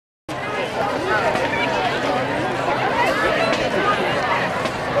Ladies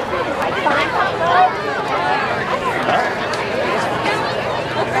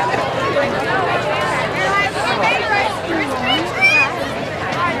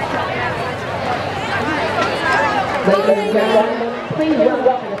and gentlemen, please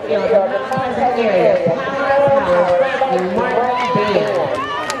welcome to the field of the Pleasant area Power Franklin Martin Band.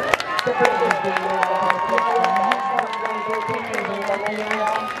 The band is being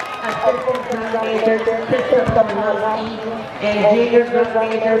assistant drum major Christopher Lovey and junior drum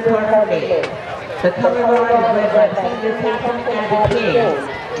major Carter Davis. The color guard is led by senior captain Abby King.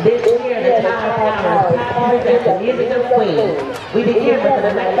 This year, the Tower of Power is proud to present the music of Queen. We begin with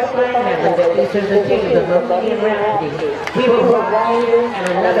an electrifying medley that features the tunes of Bohemian Rhapsody, We Will Rock You, and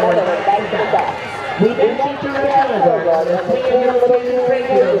another one back to back. We then feature our color guard with a swinging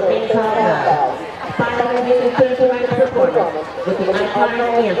radio theme called Love. Finally, we conclude tonight's performance with the iconic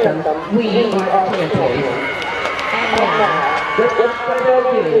anthem, We Are the Champions. And now, without further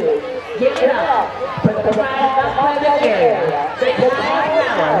ado, give it up for the pride of the Pleasant area, the Tower of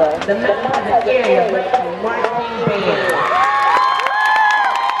Power, the Mount Pleasant area marching band.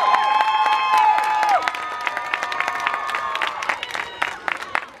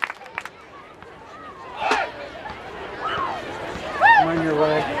 On your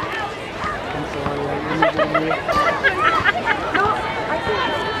way. I'm sorry,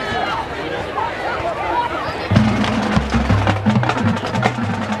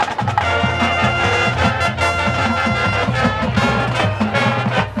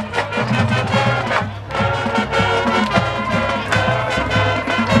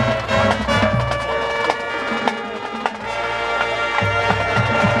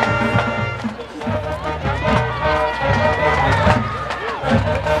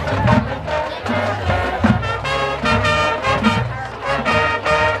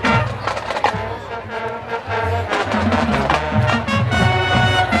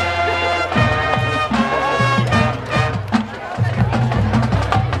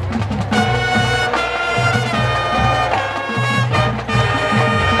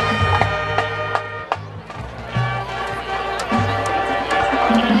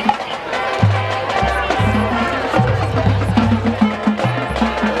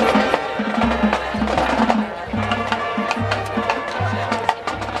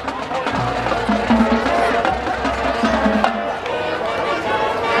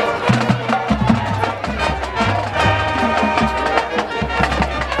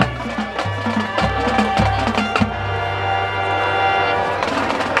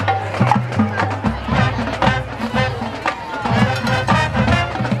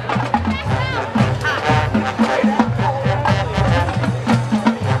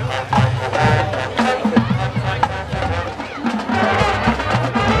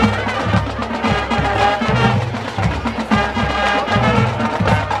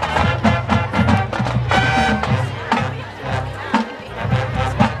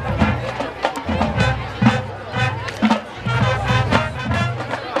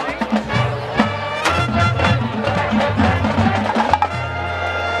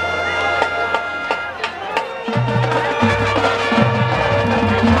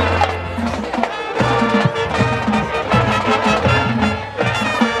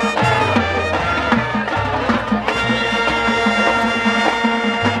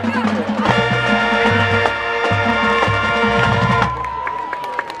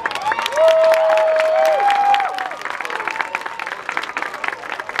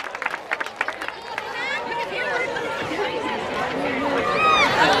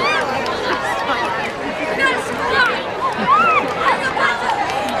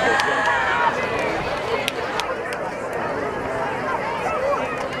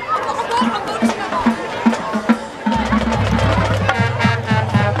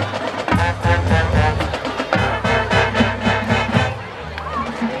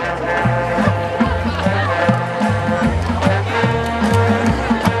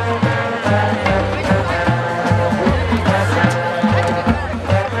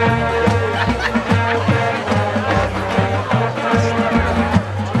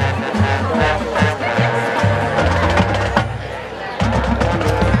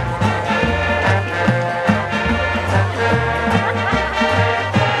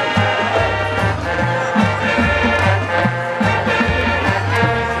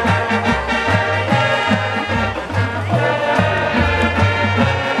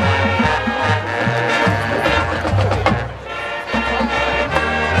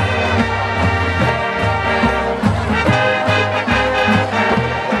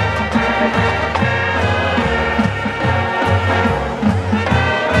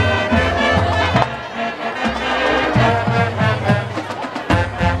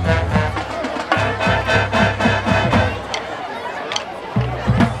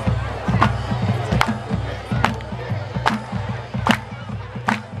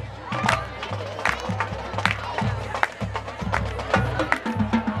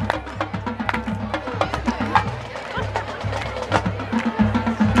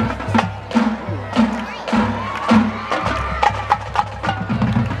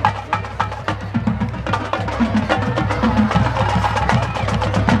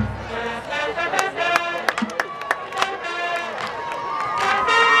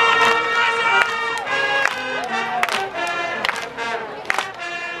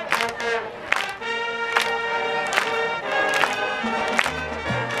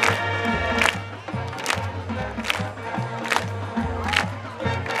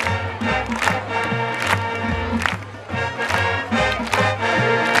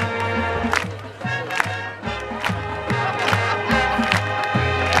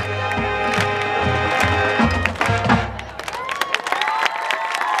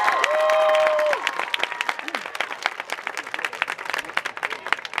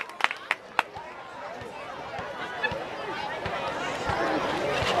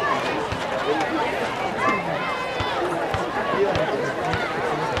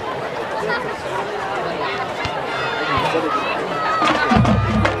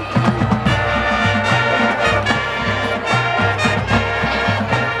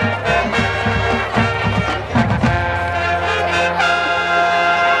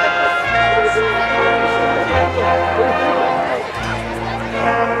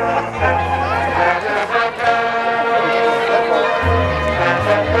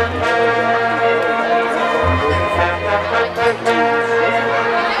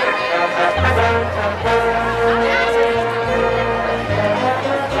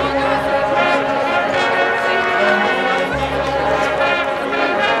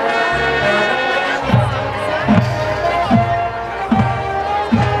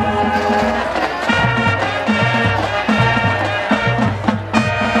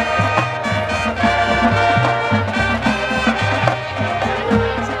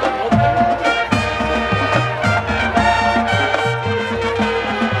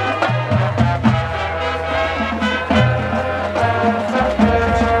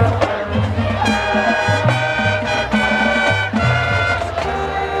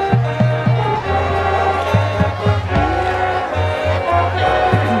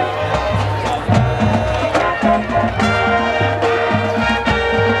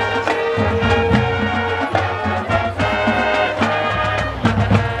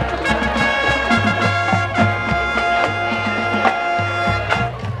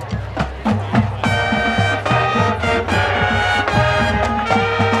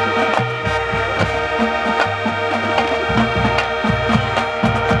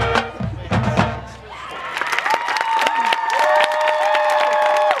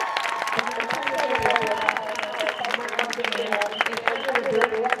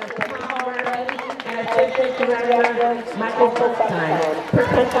 full time.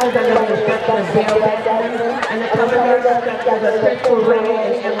 Participants under the instruction of Dale Benjamin and the commandant instructors of Crystal Ray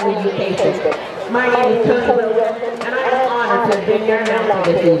and Emily Buchanan. My name is Tony Wilson, and I am honored to have been your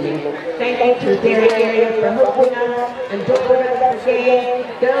announcer this evening. Thank you to the Derry area for hosting us. Enjoy the rest of the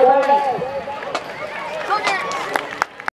game. Go Bohemians!